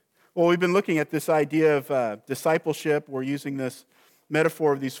Well, we've been looking at this idea of discipleship. We're using this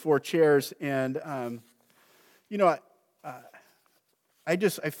metaphor of these four chairs, and I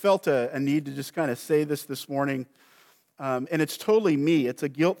felt a need to just kind of say this morning, and it's totally me. It's a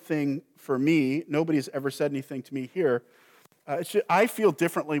guilt thing for me. Nobody's ever said anything to me here. I feel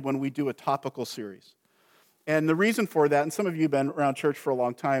differently when we do a topical series. And the reason for that, and some of you have been around church for a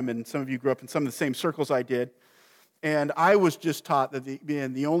long time, and some of you grew up in some of the same circles I did, and I was just taught that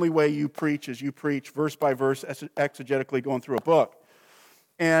the only way you preach is you preach verse by verse, exegetically going through a book.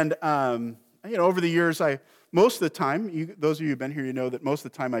 And, over the years, most of the time, those of you who've been here, you know that most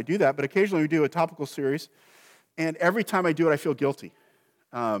of the time I do that, but occasionally we do a topical series, and every time I do it, I feel guilty,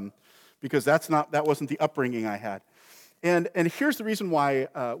 because that wasn't the upbringing I had. And here's the reason why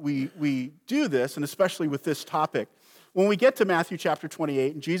we do this, and especially with this topic. When we get to Matthew chapter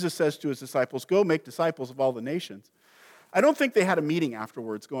 28, and Jesus says to his disciples, "Go make disciples of all the nations," I don't think they had a meeting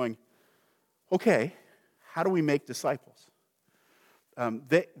afterwards going, "Okay, how do we make disciples?"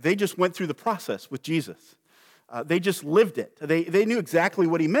 They just went through the process with Jesus. They just lived it. They knew exactly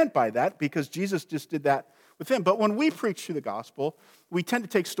what he meant by that because Jesus just did that with them. But when we preach through the gospel, we tend to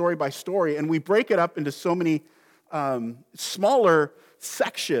take story by story, and we break it up into so many smaller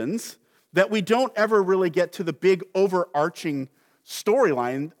sections that we don't ever really get to the big overarching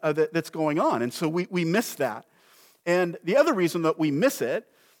storyline that's going on. And so we miss that. And the other reason that we miss it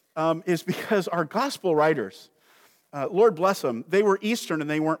is because our gospel writers, Lord bless them, they were Eastern and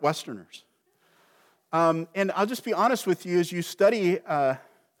they weren't Westerners. And I'll just be honest with you, as you study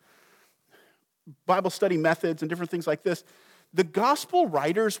Bible study methods and different things like this, the gospel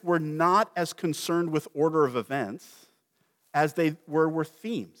writers were not as concerned with order of events as they were with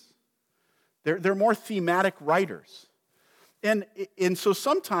themes. They're more thematic writers. And so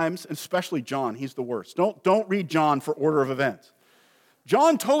sometimes, especially John, he's the worst. Don't read John for order of events.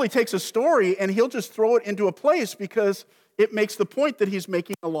 John totally takes a story and he'll just throw it into a place because it makes the point that he's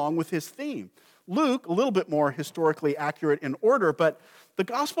making along with his theme. Luke, a little bit more historically accurate in order, but the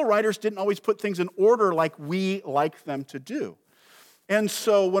gospel writers didn't always put things in order like we like them to do. And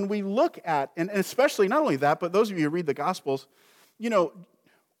so when we look at, and especially not only that, but those of you who read the Gospels, you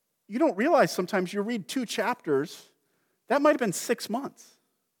don't realize sometimes you read 2 chapters, that might have been 6 months.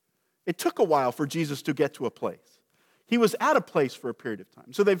 It took a while for Jesus to get to a place. He was at a place for a period of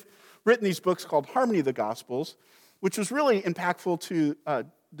time. So they've written these books called Harmony of the Gospels, which was really impactful to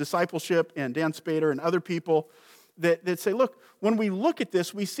discipleship and Dan Spader and other people that say, look, when we look at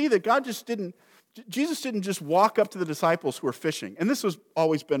this, we see that Jesus didn't just walk up to the disciples who were fishing. And this has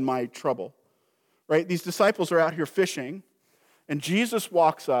always been my trouble, right? These disciples are out here fishing, and Jesus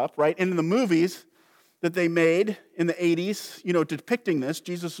walks up, right? And in the movies that they made in the 80s, depicting this,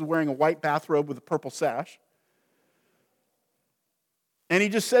 Jesus is wearing a white bathrobe with a purple sash. And he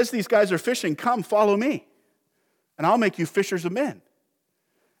just says these guys are fishing, "Come, follow me, and I'll make you fishers of men."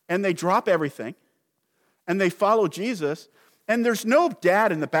 And they drop everything, and they follow Jesus, and there's no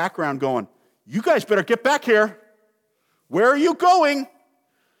dad in the background going, "You guys better get back here. Where are you going?"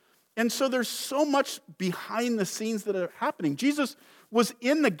 And so there's so much behind the scenes that are happening. Jesus was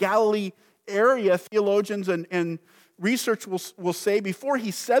in the Galilee area, theologians and research will say, before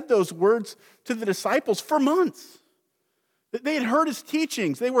he said those words to the disciples for months. They had heard his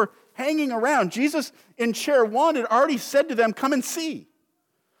teachings. They were hanging around. Jesus in chair 1 had already said to them, "Come and see."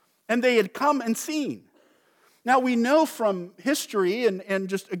 And they had come and seen. Now we know from history and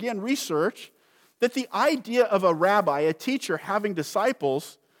just, again, research, that the idea of a rabbi, a teacher, having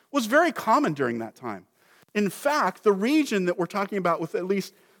disciples was very common during that time. In fact, the region that we're talking about with at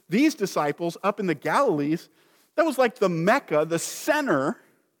least these disciples up in the Galilees, that was like the Mecca, the center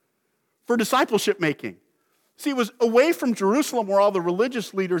for discipleship making. See, it was away from Jerusalem where all the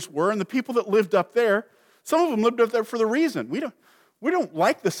religious leaders were and the people that lived up there. Some of them lived up there for the reason. We don't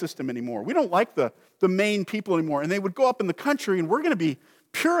like the system anymore. We don't like the main people anymore. And they would go up in the country, and we're going to be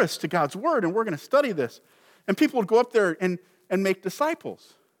purists to God's word, and we're going to study this. And people would go up there and make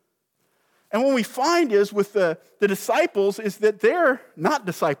disciples. And what we find is with the disciples is that they're not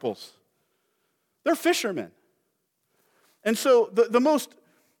disciples. They're fishermen. And so the most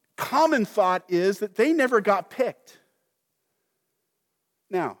common thought is that they never got picked.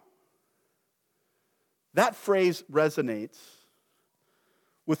 Now, that phrase resonates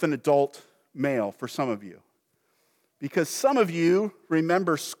with an adult male for some of you, because some of you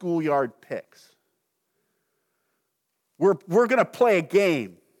remember schoolyard picks. We're going to play a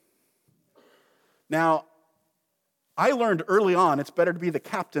game. Now, I learned early on it's better to be the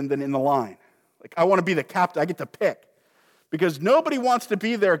captain than in the line. Like, I want to be the captain. I get to pick. Because nobody wants to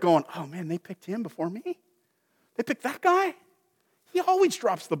be there going, "Oh man, they picked him before me. They picked that guy. He always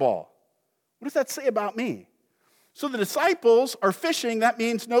drops the ball. What does that say about me? So the disciples are fishing. That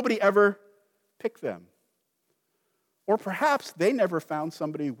means nobody ever picked them. Or perhaps they never found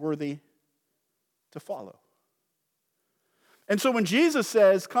somebody worthy to follow. And so when Jesus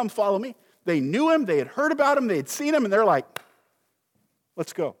says, come follow me, they knew him, they had heard about him, they had seen him, and they're like,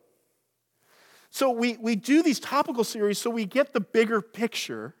 let's go. So we do these topical series so we get the bigger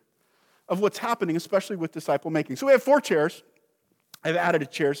picture of what's happening, especially with disciple making. So we have 4 chairs. I've added a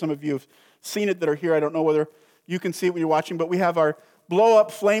chair. Some of you have seen it that are here. I don't know whether you can see it when you're watching, but we have our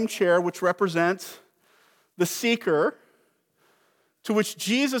blow-up flame chair, which represents the seeker, to which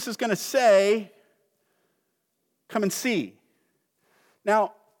Jesus is going to say, come and see.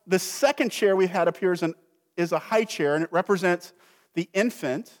 Now, the second chair we've had up here is a high chair, and it represents the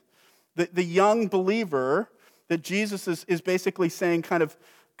infant, the young believer that Jesus is basically saying kind of,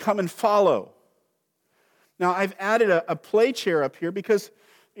 come and follow. Now, I've added a play chair up here because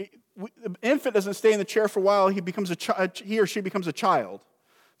the infant doesn't stay in the chair for a while. He or she becomes a child.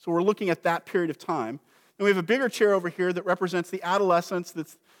 So we're looking at that period of time. And we have a bigger chair over here that represents the adolescence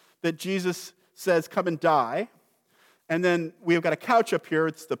that Jesus says, come and die. And then we've got a couch up here.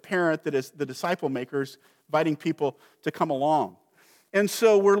 It's the parent that is the disciple makers, inviting people to come along. And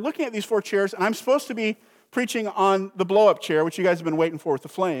so we're looking at these 4 chairs, and I'm supposed to be preaching on the blow-up chair, which you guys have been waiting for with the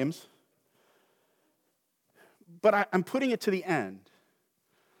flames. But I'm putting it to the end.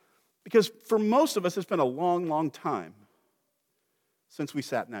 Because for most of us, it's been a long, long time since we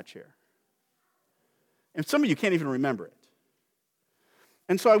sat in that chair. And some of you can't even remember it.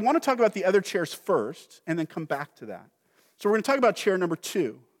 And so I want to talk about the other chairs first, and then come back to that. So we're going to talk about chair number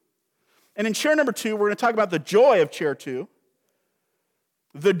 2. And in chair number 2, we're going to talk about the joy of chair 2,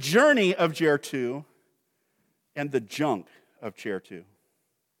 the journey of chair 2, and the junk of chair 2.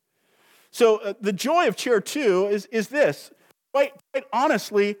 So the joy of chair 2 is this. Quite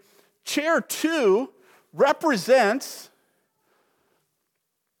honestly, chair 2 represents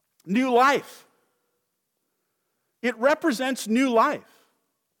new life. It represents new life.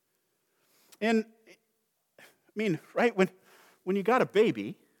 And, I mean, right, when you got a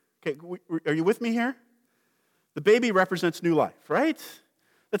baby, okay, are you with me here? The baby represents new life, right?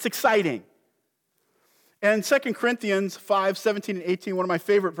 That's exciting. And 2 Corinthians 5, 17 and 18, one of my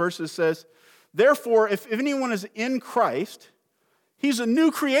favorite verses says, therefore, if anyone is in Christ, he's a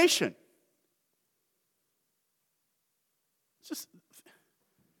new creation. Just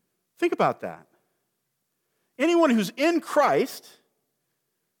think about that. Anyone who's in Christ,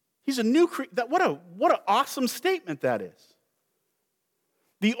 he's a new creation. What an awesome statement that is.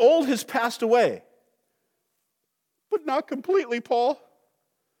 The old has passed away. But not completely, Paul.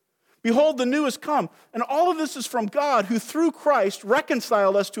 Behold, the new has come. And all of this is from God, who through Christ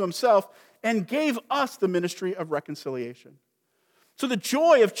reconciled us to himself and gave us the ministry of reconciliation. So the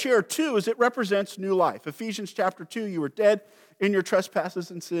joy of chair 2 is it represents new life. Ephesians chapter 2, you were dead in your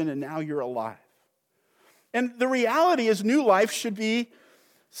trespasses and sin, and now you're alive. And the reality is new life should be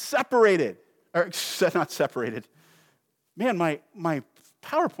separated. Or not separated. Man, my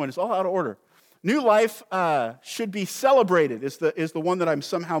PowerPoint is all out of order. New life should be celebrated is the one that I'm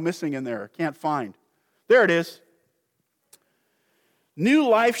somehow missing in there. Can't find. There it is. New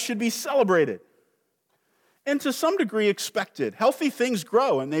life should be celebrated. And to some degree expected. Healthy things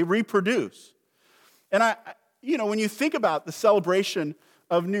grow and they reproduce. And when you think about the celebration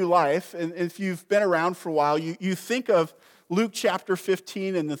of new life, and if you've been around for a while, you think of Luke chapter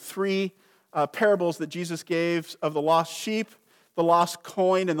 15 and the 3 parables that Jesus gave of the lost sheep, the lost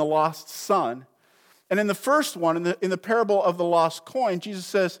coin, and the lost son. And in the first one, in the parable of the lost coin, Jesus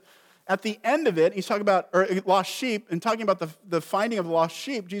says, at the end of it, he's talking about lost sheep, and talking about the finding of the lost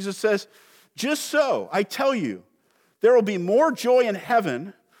sheep, Jesus says, just so, I tell you, there will be more joy in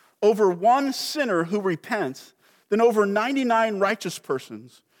heaven over one sinner who repents than over 99 righteous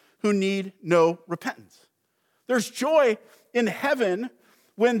persons who need no repentance. There's joy in heaven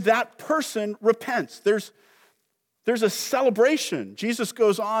when that person repents. There's a celebration. Jesus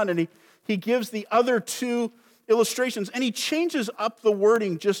goes on and he gives the other 2 illustrations, and he changes up the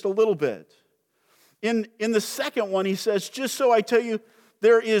wording just a little bit. In the second one, he says, just so I tell you,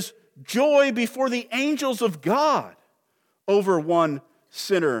 there is joy before the angels of God over one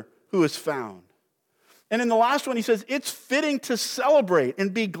sinner who is found. And in the last one, he says, it's fitting to celebrate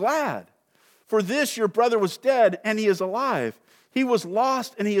and be glad. For this, your brother was dead, and he is alive. He was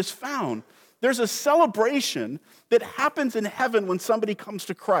lost, and he is found. There's a celebration that happens in heaven when somebody comes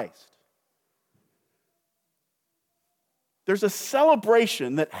to Christ. There's a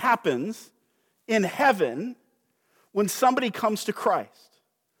celebration that happens in heaven when somebody comes to Christ.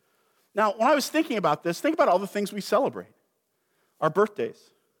 Now, when I was thinking about this, think about all the things we celebrate. Our birthdays.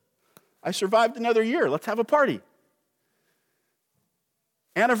 I survived another year. Let's have a party.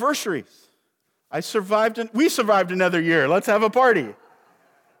 Anniversaries. We survived another year. Let's have a party.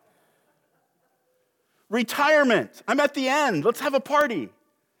 Retirement. I'm at the end. Let's have a party.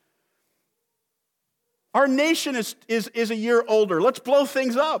 Our nation is a year older. Let's blow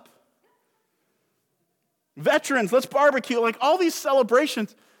things up. Veterans, let's barbecue. Like all these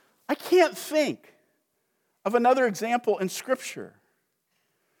celebrations. I can't think of another example in Scripture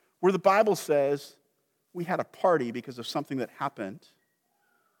where the Bible says we had a party because of something that happened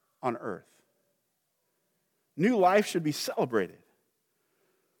on earth. New life should be celebrated.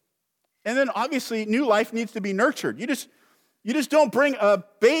 And then obviously new life needs to be nurtured. You just don't bring a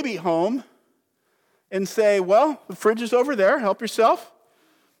baby home and say, well, the fridge is over there, help yourself.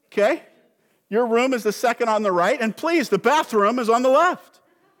 Okay? Your room is the second on the right, and please, the bathroom is on the left.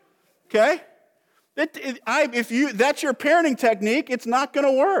 Okay? If that's your parenting technique, it's not going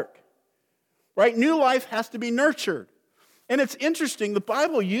to work. Right? New life has to be nurtured. And it's interesting, the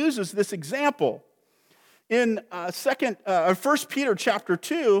Bible uses this example. In 1 Peter chapter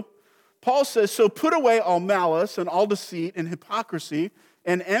 2, Paul says, so put away all malice and all deceit and hypocrisy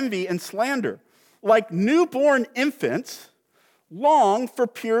and envy and slander. Like newborn infants, long for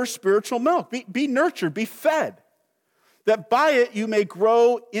pure spiritual milk. Be nurtured, be fed, that by it you may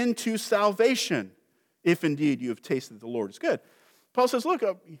grow into salvation, if indeed you have tasted that the Lord is good. Paul says, look,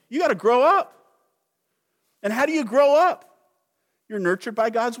 you got to grow up. And how do you grow up? You're nurtured by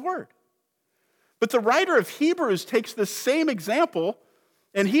God's word. But the writer of Hebrews takes the same example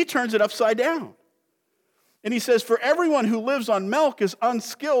and he turns it upside down. And he says, for everyone who lives on milk is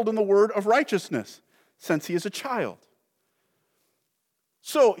unskilled in the word of righteousness, since he is a child.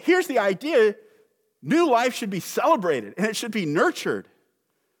 So here's the idea. New life should be celebrated and it should be nurtured.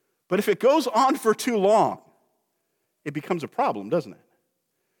 But if it goes on for too long, it becomes a problem, doesn't it?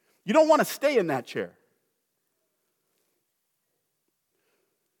 You don't want to stay in that chair.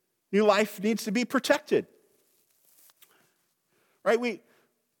 New life needs to be protected. Right?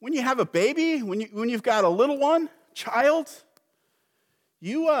 When you have a baby, when you've got a little one, child,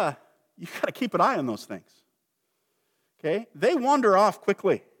 you got to keep an eye on those things. Okay? They wander off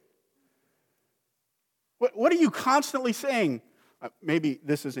quickly. What are you constantly saying? Maybe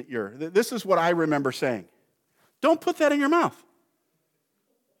this isn't this is what I remember saying. Don't put that in your mouth.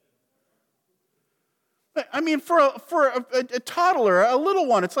 I mean, for a toddler, a little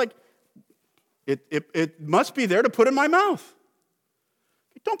one, it's like, it must be there to put in my mouth.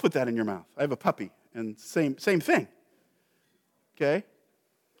 Don't put that in your mouth. I have a puppy, and same thing. Okay?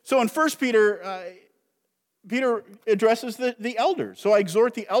 So in 1 Peter, Peter addresses the elders. So I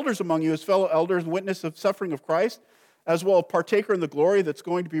exhort the elders among you as fellow elders, witness of suffering of Christ, as well as partaker in the glory that's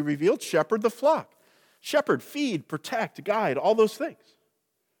going to be revealed. Shepherd the flock. Shepherd, feed, protect, guide, all those things.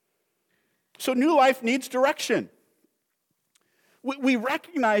 So new life needs direction. We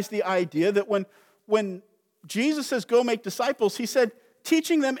recognize the idea that when Jesus says, go make disciples, he said,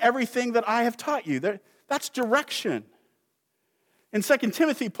 teaching them everything that I have taught you. That's direction. In 2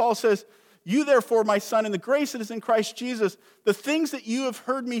 Timothy, Paul says, you therefore, my son, in the grace that is in Christ Jesus, the things that you have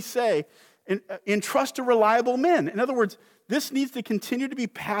heard me say, entrust to reliable men. In other words, this needs to continue to be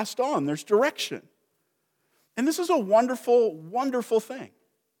passed on. There's direction. And this is a wonderful, wonderful thing.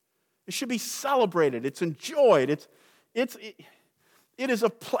 It should be celebrated. It's enjoyed. It is a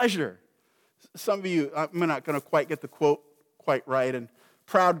pleasure. Some of you, I'm not going to quite get the quote quite right, and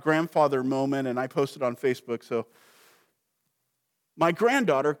proud grandfather moment, and I posted on Facebook. So my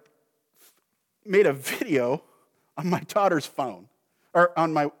granddaughter made a video on my daughter's phone, or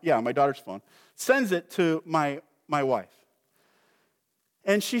on my daughter's phone, sends it to my wife.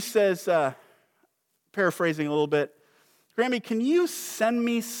 And she says, paraphrasing a little bit, Grammy, can you send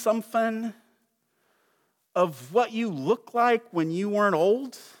me something of what you look like when you weren't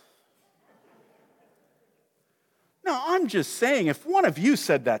old? Now, I'm just saying, if one of you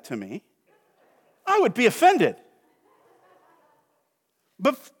said that to me, I would be offended.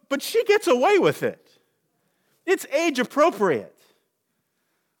 But she gets away with it. It's age appropriate.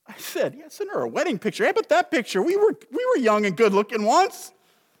 I said, yeah, send her a wedding picture. Hey, but that picture, we were young and good looking once.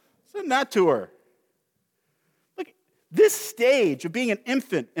 Send that to her. Look, this stage of being an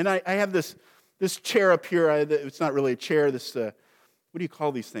infant, and I have this chair up here. It's not really a chair. What do you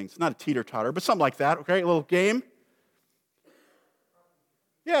call these things? It's not a teeter-totter, but something like that, okay? A little game.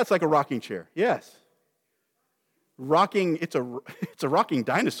 Yeah, it's like a rocking chair. Yes. Rocking, it's a rocking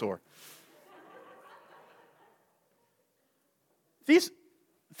dinosaur. This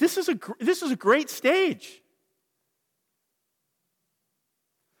is a great stage.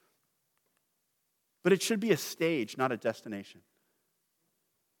 But it should be a stage, not a destination.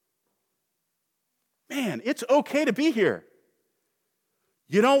 man, it's okay to be here.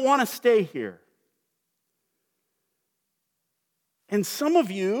 You don't want to stay here. And some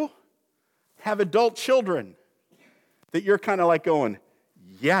of you have adult children that you're kind of like going,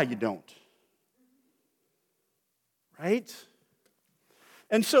 yeah, you don't. Right?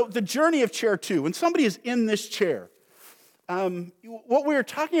 And so the journey of chair 2, when somebody is in this chair, what we were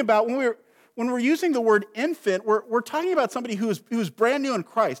talking about when we're using the word infant, we're talking about somebody who's brand new in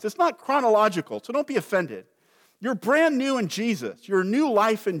Christ. It's not chronological, so don't be offended. You're brand new in Jesus. You're a new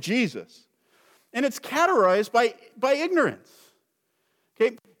life in Jesus. And it's categorized by ignorance.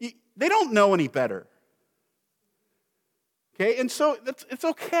 Okay? They don't know any better. Okay? And so it's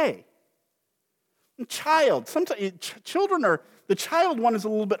okay. And sometimes children the child one is a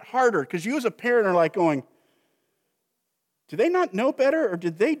little bit harder because you as a parent are like going, do they not know better or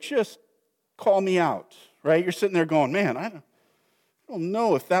did they just call me out? Right? You're sitting there going, man, I don't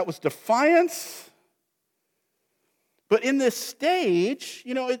know if that was defiance. But in this stage,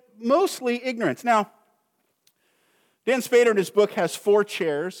 mostly ignorance. Now, Dan Spader in his book has 4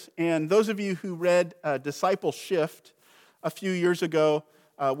 chairs, and those of you who read Disciple Shift a few years ago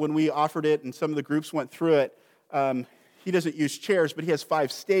when we offered it and some of the groups went through it, he doesn't use chairs, but he has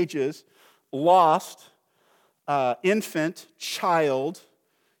 5 stages: lost, infant, child,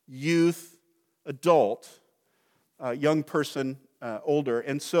 youth, adult, young person, older.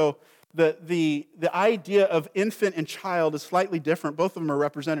 And so the idea of infant and child is slightly different. Both of them are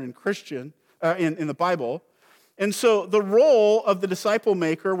represented in the Bible. And so the role of the disciple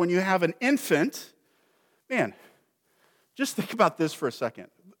maker when you have an infant, man, just think about this for a second.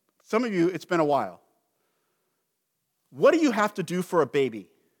 Some of you, it's been a while. What do you have to do for a baby?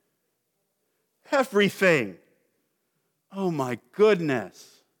 Everything. Oh my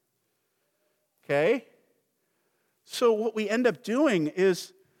goodness. Okay? So what we end up doing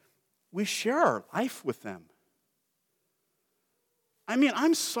is we share our life with them. I mean,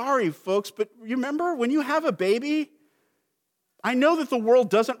 I'm sorry, folks, but you remember when you have a baby, I know that the world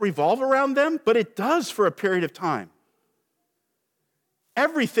doesn't revolve around them, but it does for a period of time.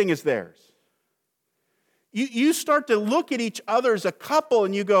 Everything is theirs. You start to look at each other as a couple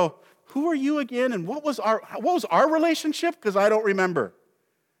and you go, who are you again? And what was our relationship? Because I don't remember.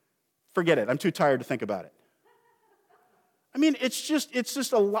 Forget it. I'm too tired to think about it. I mean, it's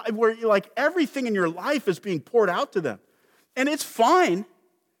just a life where everything in your life is being poured out to them. And it's fine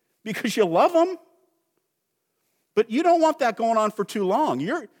because you love them. But you don't want that going on for too long.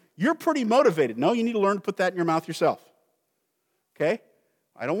 You're pretty motivated. No, you need to learn to put that in your mouth yourself. Okay?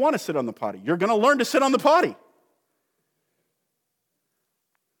 I don't want to sit on the potty. You're going to learn to sit on the potty.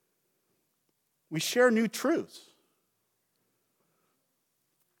 We share new truths.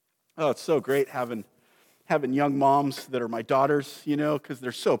 Oh, it's so great having young moms that are my daughters, because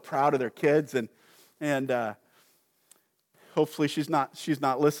they're so proud of their kids, and hopefully she's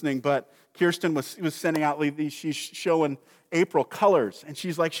not listening. But Kirsten was sending out these. She's showing April colors, and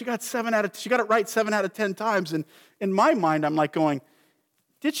she's like, she got it right 7 out of 10 times. And in my mind, I'm like going,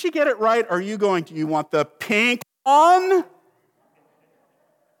 did she get it right? Or are you going? Do you want the pink one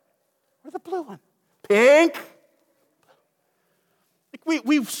or the blue one? Pink.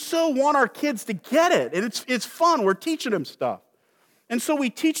 We so want our kids to get it, and it's fun. We're teaching them stuff. And so we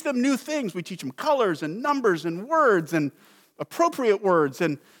teach them new things. We teach them colors and numbers and words and appropriate words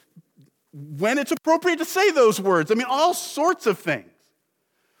and when it's appropriate to say those words. I mean, all sorts of things.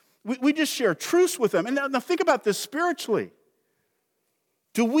 We just share truths with them. And now think about this spiritually.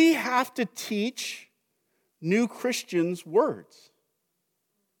 Do we have to teach new Christians words?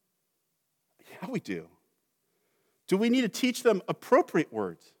 Yeah, we do. Do we need to teach them appropriate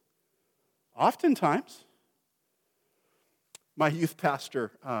words? Oftentimes. My youth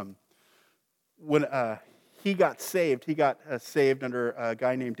pastor, when he got saved under a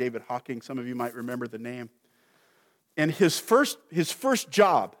guy named David Hawking. Some of you might remember the name. And his first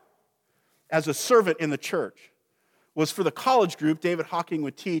job as a servant in the church was for the college group David Hawking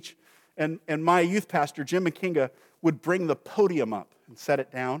would teach, and my youth pastor, Jim McKinga, would bring the podium up and set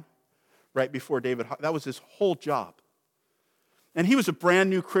it down right before David Hawking. That was his whole job. And he was a brand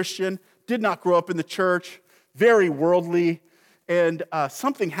new Christian, did not grow up in the church, very worldly, and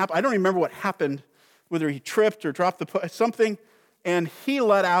something happened. I don't remember what happened, whether he tripped or dropped something, and he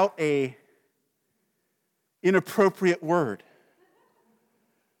let out a inappropriate word.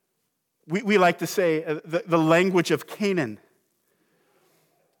 We like to say the language of Canaan.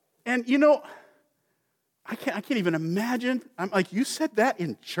 And I can't even imagine. I'm like, you said that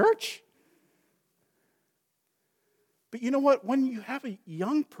in church? But you know what? When you have a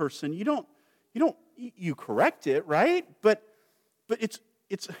young person, you correct it, right? But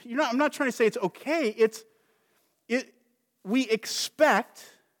I'm not trying to say it's okay. We expect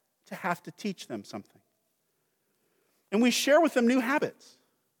to have to teach them something. And we share with them new habits.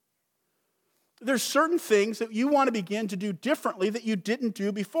 There's certain things that you want to begin to do differently that you didn't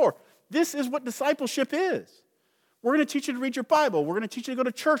do before. This is what discipleship is. We're going to teach you to read your Bible. We're going to teach you to go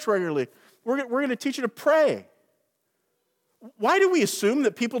to church regularly. We're going to teach you to pray. Why do we assume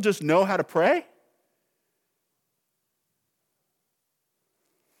that people just know how to pray?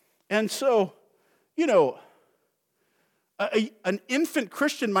 And so, an infant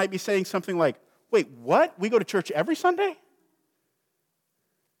Christian might be saying something like, wait, what? We go to church every Sunday?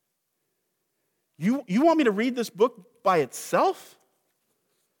 You want me to read this book by itself?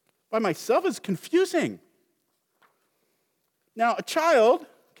 By myself? It's confusing. Now, a child,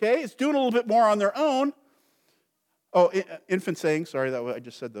 is doing a little bit more on their own. Oh, infant saying, sorry, I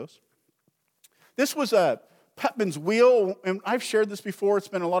just said those. This was Putman's Wheel, and I've shared this before. It's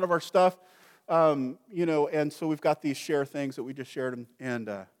been a lot of our stuff, and so we've got these share things that we just shared,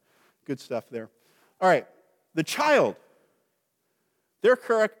 and good stuff there. All right, the child,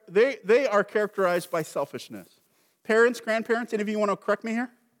 they are characterized by selfishness. Parents, grandparents, any of you want to correct me here?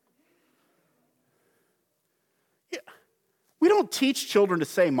 Yeah. We don't teach children to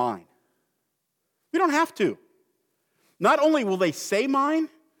say mine. We don't have to. Not only will they say mine,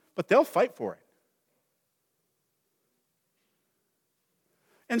 but they'll fight for it.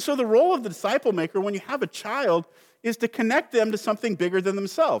 And so the role of the disciple maker when you have a child is to connect them to something bigger than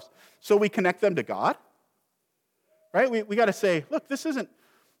themselves. So we connect them to God, right? We got to say, look, this isn't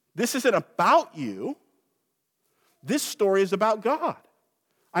about you. This story is about God.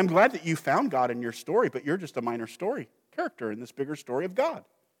 I'm glad that you found God in your story, but you're just a minor story character in this bigger story of God.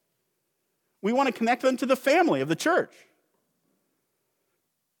 We want to connect them to the family of the church,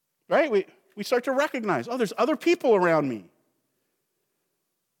 right? We start to recognize, there's other people around me.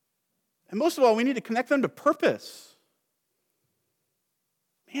 And most of all, we need to connect them to purpose.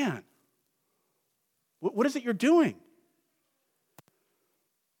 Man, what is it you're doing?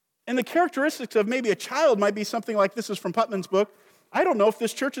 And the characteristics of maybe a child might be something like, this is from Putman's book, I don't know if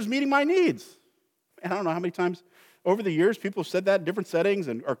this church is meeting my needs. And I don't know how many times over the years people have said that in different settings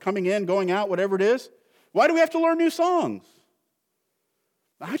and are coming in, going out, whatever it is. Why do we have to learn new songs?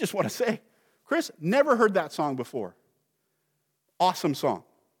 I just want to say, Chris, never heard that song before. Awesome song.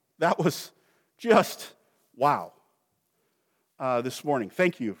 That was just wow this morning.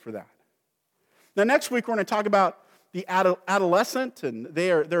 Thank you for that. Now, next week, we're going to talk about the adolescent and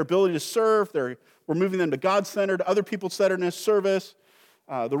their ability to serve. We're moving them to God-centered, other people-centeredness, service.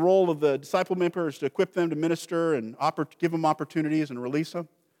 The role of the disciple maker is to equip them to minister and give them opportunities and release them.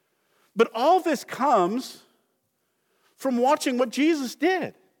 But all this comes from watching what Jesus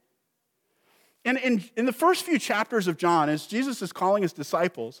did. And in the first few chapters of John, as Jesus is calling his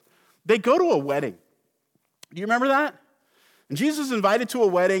disciples, they go to a wedding. Do you remember that? And Jesus is invited to a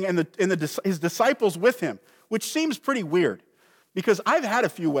wedding and his disciples with him, which seems pretty weird because I've had a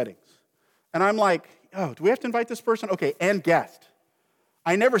few weddings. And I'm like, do we have to invite this person? Okay, and guest.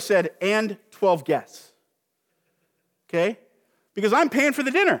 I never said, and 12 guests. Okay? Because I'm paying for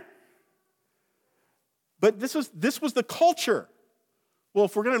the dinner. But this was the culture. Well,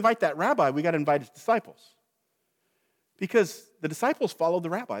 if we're going to invite that rabbi, we got to invite his disciples. Because the disciples followed the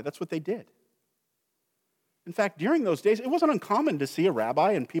rabbi. That's what they did. In fact, during those days, it wasn't uncommon to see a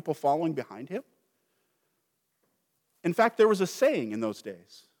rabbi and people following behind him. In fact, there was a saying in those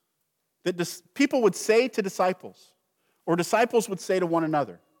days that people would say to disciples, or disciples would say to one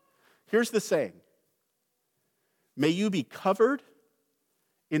another. Here's the saying. May you be covered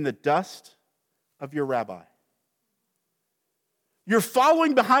in the dust of your rabbi. You're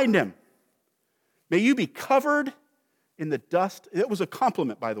following behind him. May you be covered in the dust. It was a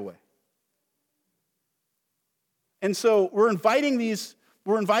compliment, by the way. And so we're inviting these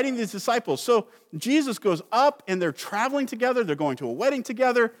disciples. So Jesus goes up and they're traveling together. They're going to a wedding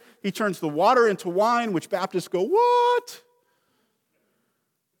together. He turns the water into wine, which Baptists go, what?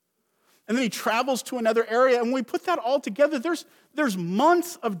 And then he travels to another area. And when we put that all together, there's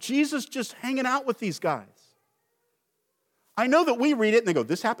months of Jesus just hanging out with these guys. I know that we read it and they go,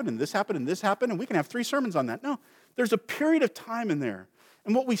 this happened and this happened and this happened, and we can have 3 sermons on that. No, there's a period of time in there.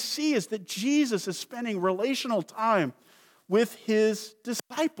 And what we see is that Jesus is spending relational time with his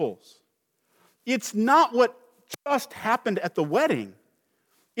disciples. It's not what just happened at the wedding.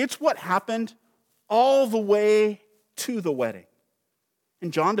 It's what happened all the way to the wedding.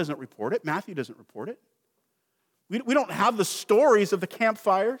 And John doesn't report it. Matthew doesn't report it. We don't have the stories of the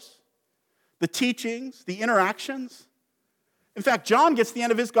campfires, the teachings, the interactions. In fact, John gets to the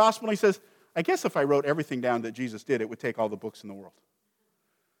end of his gospel and he says, I guess if I wrote everything down that Jesus did, it would take all the books in the world.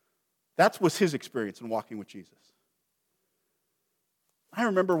 That was his experience in walking with Jesus. I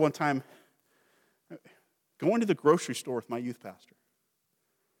remember one time going to the grocery store with my youth pastor.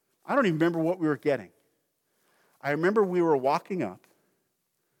 I don't even remember what we were getting. I remember we were walking up,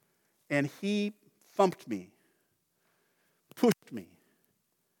 and he thumped me, pushed me.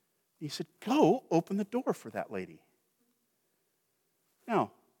 He said, "Go open the door for that lady."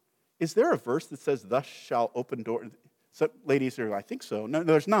 Now, is there a verse that says, "Thus shall open door"? Some ladies are, I think so. No,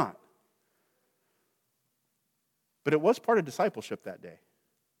 there's not. But it was part of discipleship that day. It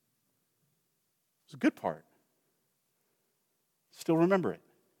was a good part. Still remember it.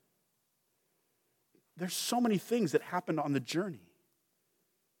 There's so many things that happened on the journey.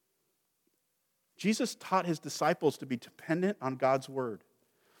 Jesus taught his disciples to be dependent on God's word.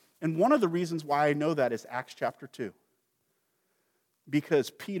 And one of the reasons why I know that is Acts chapter 2. Because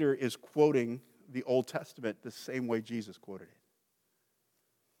Peter is quoting the Old Testament the same way Jesus quoted it.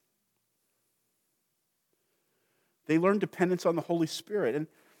 They learn dependence on the Holy Spirit. And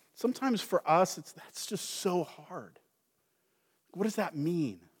sometimes for us, that's just so hard. What does that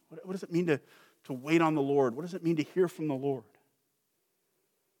mean? What does it mean to wait on the Lord? What does it mean to hear from the Lord?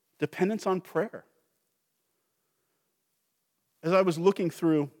 Dependence on prayer. As I was looking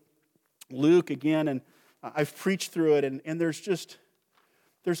through Luke again, and I've preached through it, and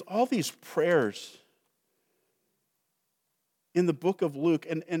there's all these prayers in the book of Luke,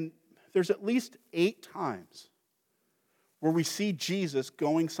 and there's at least 8 times where we see Jesus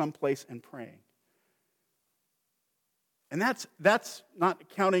going someplace and praying. And that's not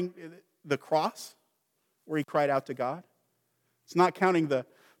counting the cross where he cried out to God. It's not counting the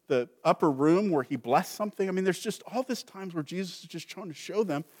upper room where he blessed something. I mean, there's just all this times where Jesus is just trying to show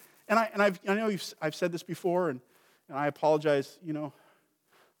them. And I know I've said this before, and I apologize.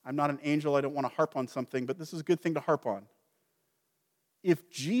 I'm not an angel. I don't want to harp on something, but this is a good thing to harp on. If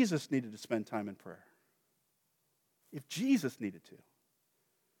Jesus needed to spend time in prayer, if Jesus needed to,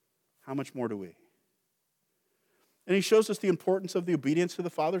 how much more do we? And he shows us the importance of the obedience to the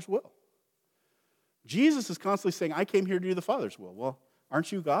Father's will. Jesus is constantly saying, "I came here to do the Father's will." Well,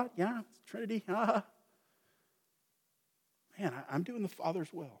 aren't you God? Yeah, it's Trinity. Man, I'm doing the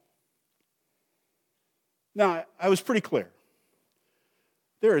Father's will. Now, I was pretty clear.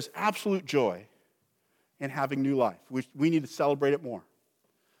 There is absolute joy in having new life. We need to celebrate it more.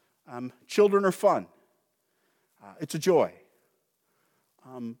 Children are fun. It's a joy.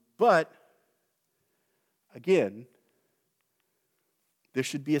 But, again, there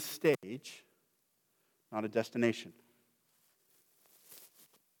should be a stage, not a destination.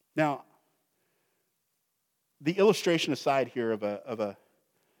 Now, the illustration aside here of a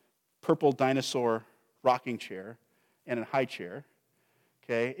purple dinosaur rocking chair and a high chair,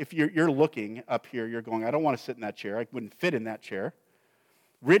 okay, if you're looking up here, you're going, "I don't want to sit in that chair. I wouldn't fit in that chair."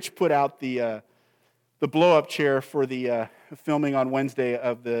 Rich put out the blow-up chair for the filming on Wednesday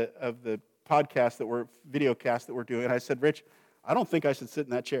of the podcast videocast that we're doing. And I said, "Rich, I don't think I should sit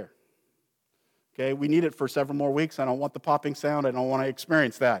in that chair. Okay, we need it for several more weeks. I don't want the popping sound. I don't want to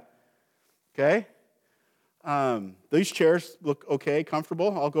experience that." Okay? These chairs look okay,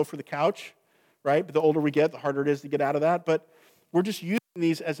 comfortable. I'll go for the couch, right? But the older we get, the harder it is to get out of that. But we're just using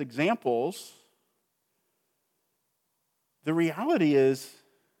these as examples. The reality is,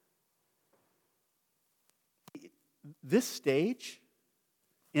 this stage,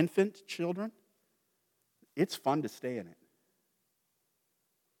 infant children, it's fun to stay in it.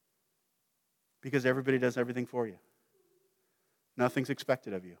 Because everybody does everything for you. Nothing's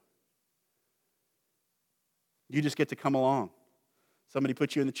expected of you. You just get to come along. Somebody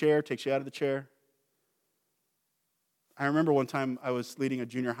puts you in the chair, takes you out of the chair. I remember one time I was leading a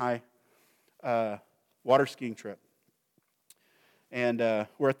junior high water skiing trip. And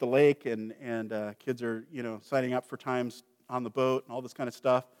we're at the lake, and kids are, signing up for times on the boat and all this kind of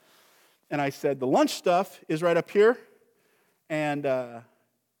stuff. And I said, "The lunch stuff is right up here, and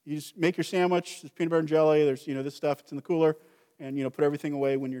you just make your sandwich. There's peanut butter and jelly. There's, this stuff. It's in the cooler, and, put everything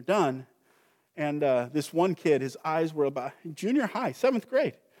away when you're done." And this one kid, his eyes were about, junior high, 7th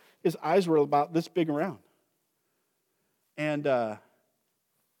grade, his eyes were about this big around. And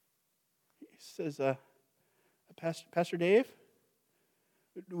he says, Pastor Dave,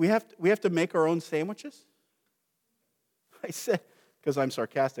 we have to make our own sandwiches? I said, because I'm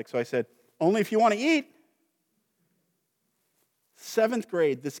sarcastic, so I said, "Only if you want to eat." 7th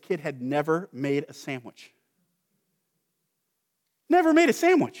grade, this kid had never made a sandwich. Never made a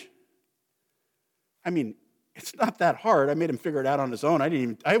sandwich. I mean, it's not that hard. I made him figure it out on his own.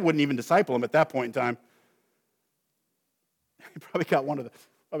 I wouldn't even disciple him at that point in time. He probably got one of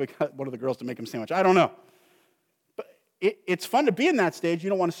the girls to make him a sandwich. I don't know. it's fun to be in that stage. You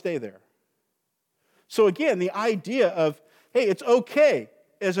don't want to stay there. So again, the idea of, hey, it's okay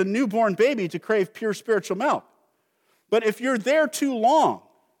as a newborn baby to crave pure spiritual milk. But if you're there too long,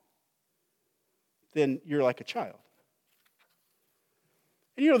 then you're like a child.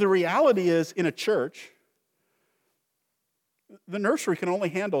 And the reality is in a church, the nursery can only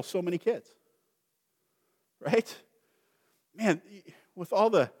handle so many kids. Right? Man, with all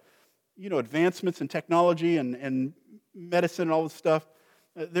the, advancements in technology and medicine and all this stuff,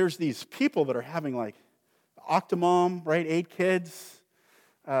 there's these people that are having like Octomom, right? 8 kids.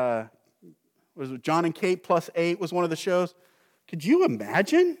 Was it John and Kate plus 8 was one of the shows. Could you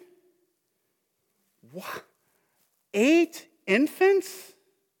imagine? What? 8 infants?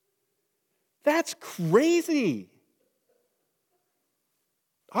 That's crazy.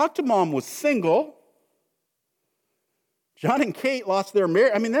 Octomom was single. John and Kate lost their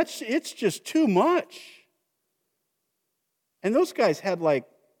marriage. I mean, it's just too much. And those guys had like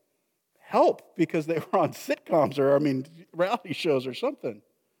help because they were on sitcoms or, reality shows or something.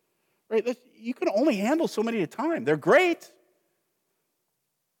 Right? You can only handle so many at a time. They're great.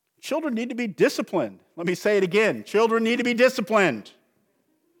 Children need to be disciplined. Let me say it again. Children need to be disciplined.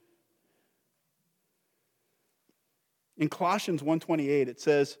 In Colossians 1:28, it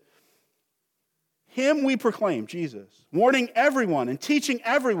says, Him we proclaim, Jesus, warning everyone and teaching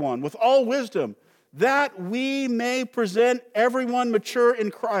everyone with all wisdom, that we may present everyone mature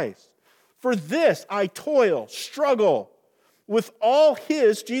in Christ. For this I toil, struggle with all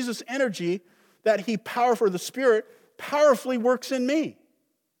His, Jesus' energy, that He, the Spirit, powerfully works in me.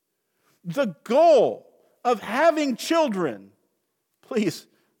 The goal of having children, please,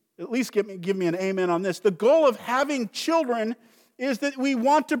 at least give me an amen on this. The goal of having children is that we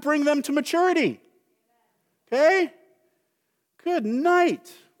want to bring them to maturity. Okay? Good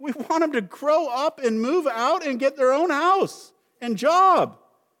night. We want them to grow up and move out and get their own house and job.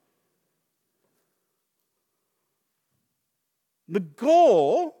 The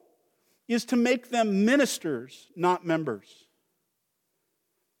goal is to make them ministers, not members.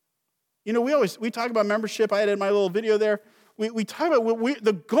 We talk about membership. I had in my little video there. We talk about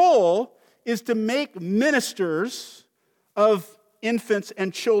the goal is to make ministers of infants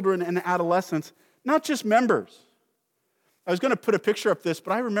and children and adolescents, not just members. I was going to put a picture up this,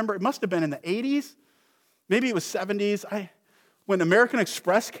 but I remember it must have been in the 80s, maybe it was 70s, when American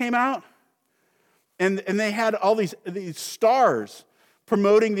Express came out, and they had all these stars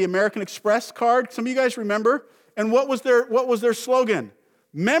promoting the American Express card. Some of you guys remember? And what was their slogan?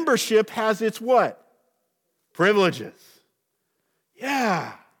 Membership has its what? Privileges.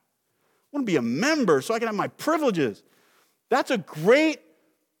 Yeah. I want to be a member so I can have my privileges. That's a great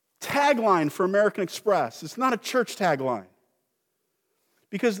tagline for American Express. It's not a church tagline.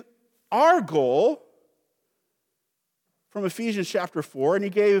 Because our goal from Ephesians chapter 4, and he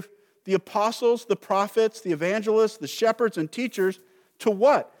gave the apostles, the prophets, the evangelists, the shepherds, and teachers to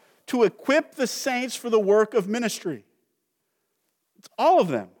what? To equip the saints for the work of ministry. It's all of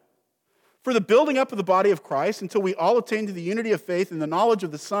them. For the building up of the body of Christ until we all attain to the unity of faith and the knowledge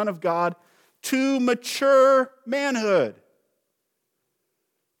of the Son of God, to mature manhood.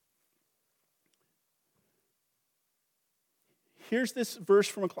 Here's this verse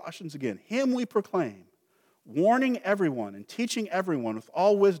from Colossians again. Him we proclaim, warning everyone and teaching everyone with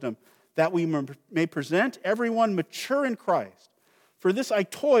all wisdom, that we may present everyone mature in Christ. For this I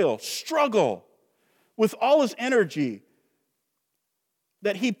toil, struggle with all His energy,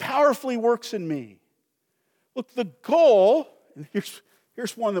 that He powerfully works in me. Look, the goal, and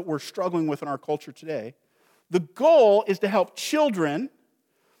here's one that we're struggling with in our culture today. The goal is to help children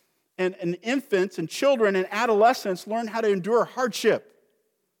and infants and children and adolescents learn how to endure hardship.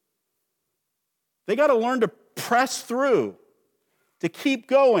 They got to learn to press through, to keep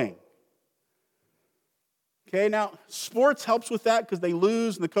going. Okay, now sports helps with that because they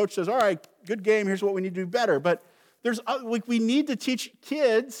lose and the coach says, all right, good game, here's what we need to do better. But we need to teach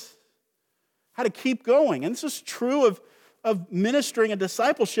kids how to keep going. And this is true of ministering and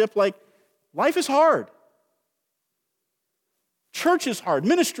discipleship. Like, life is hard. Church is hard.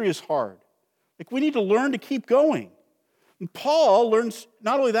 Ministry is hard. Like, we need to learn to keep going. And Paul learns,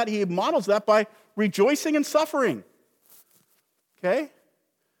 not only that, he models that by rejoicing in suffering. Okay?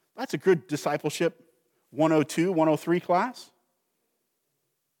 That's a good discipleship 102, 103 class.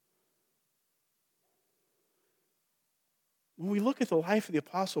 When we look at the life of the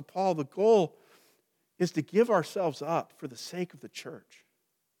Apostle Paul, the goal is to give ourselves up for the sake of the church.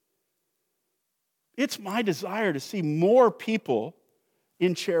 It's my desire to see more people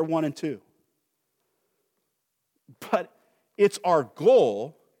in chair 1 and 2. But it's our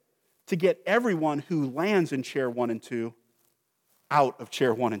goal to get everyone who lands in chair 1 and 2 out of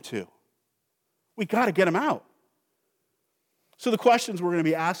chair 1 and 2. We got to get them out. So the questions we're going to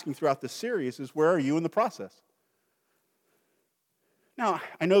be asking throughout this series is, where are you in the process? Now,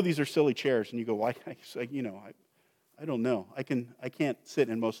 I know these are silly chairs, and you go, why? I don't know. I can't sit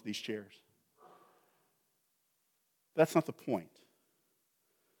in most of these chairs. That's not the point.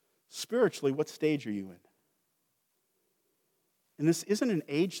 Spiritually, what stage are you in? And this isn't an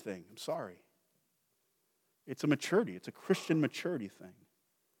age thing. I'm sorry. It's a maturity. It's a Christian maturity thing.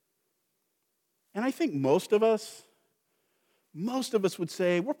 And I think most of us would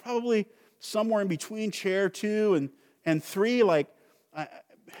say we're probably somewhere in between chair 2 and 3, like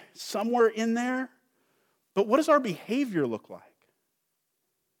somewhere in there. But what does our behavior look like?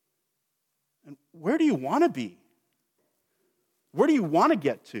 And where do you want to be? Where do you want to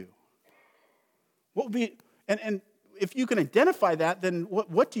get to? What would be, and if you can identify that, then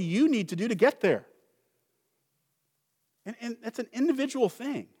what do you need to do to get there? And that's an individual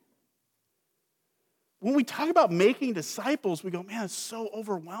thing. When we talk about making disciples, we go, man, it's so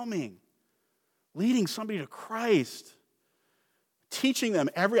overwhelming. Leading somebody to Christ, teaching them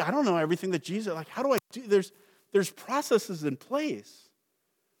I don't know everything that Jesus, like, how do I do? There's processes in place.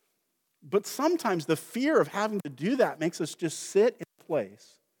 But sometimes the fear of having to do that makes us just sit in a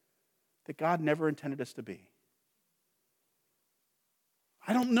place that God never intended us to be.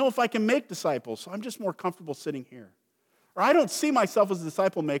 I don't know if I can make disciples, so I'm just more comfortable sitting here. Or I don't see myself as a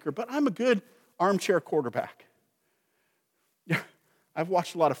disciple maker, but I'm a good armchair quarterback. I've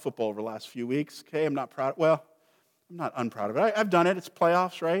watched a lot of football over the last few weeks. Okay, I'm not proud. Well, I'm not unproud of it. I've done it. It's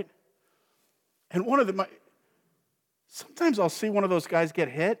playoffs, right? And sometimes I'll see one of those guys get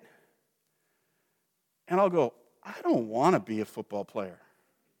hit, and I'll go, I don't want to be a football player.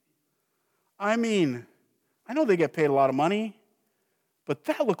 I mean, I know they get paid a lot of money, but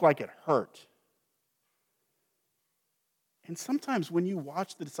that looked like it hurt. And sometimes when you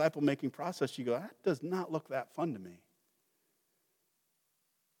watch the disciple-making process, you go, that does not look that fun to me.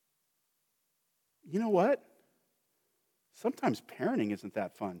 You know what? Sometimes parenting isn't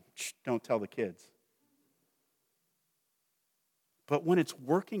that fun. Shh, don't tell the kids. But when it's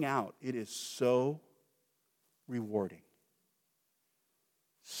working out, it is so rewarding.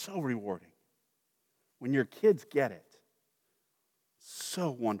 So rewarding. When your kids get it,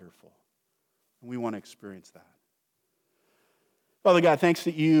 so wonderful. And we want to experience that. Father God, thanks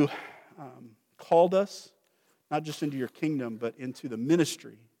that you called us, not just into your kingdom, but into the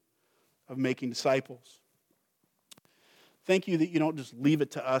ministry of making disciples. Thank you that you don't just leave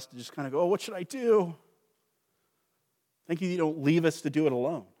it to us to just kind of go, oh, what should I do? Thank you that you don't leave us to do it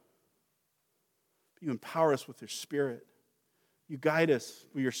alone. You empower us with your Spirit. You guide us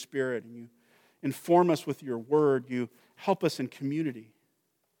with your Spirit, and you inform us with your word. You help us in community.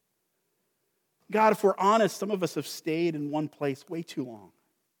 God, if we're honest, some of us have stayed in one place way too long.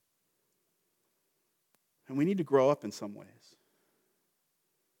 And we need to grow up in some ways.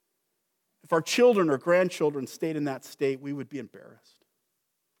 If our children or grandchildren stayed in that state, we would be embarrassed.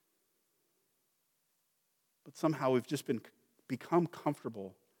 But somehow we've just become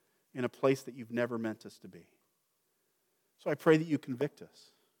comfortable in a place that you've never meant us to be. So I pray that you convict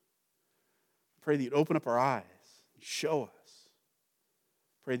us. I pray that you'd open up our eyes and show us.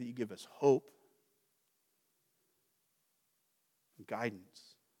 I pray that you give us hope and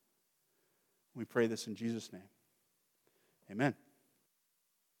guidance. We pray this in Jesus' name. Amen.